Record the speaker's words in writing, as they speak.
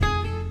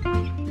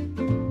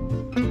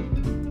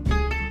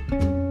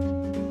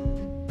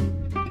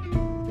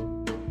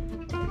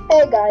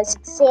Hey guys,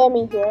 it's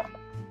Sammy here,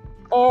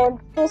 and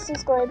this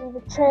is going to be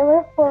the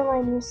trailer for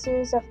my new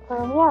series of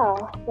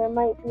Meow. There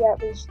might be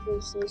at least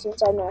 3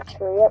 seasons, I'm not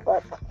sure yet,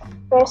 but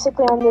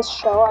basically on this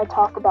show I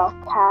talk about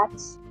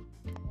cats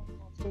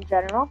in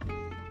general.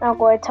 I'm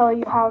going to tell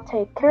you how to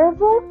take care of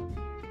them,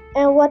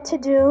 and what to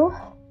do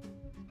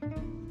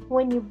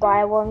when you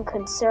buy one,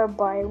 consider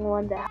buying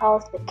one, the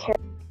health, the care,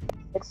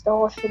 it's the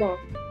whole shebang.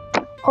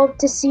 Hope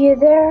to see you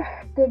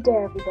there. Good day,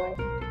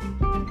 everybody.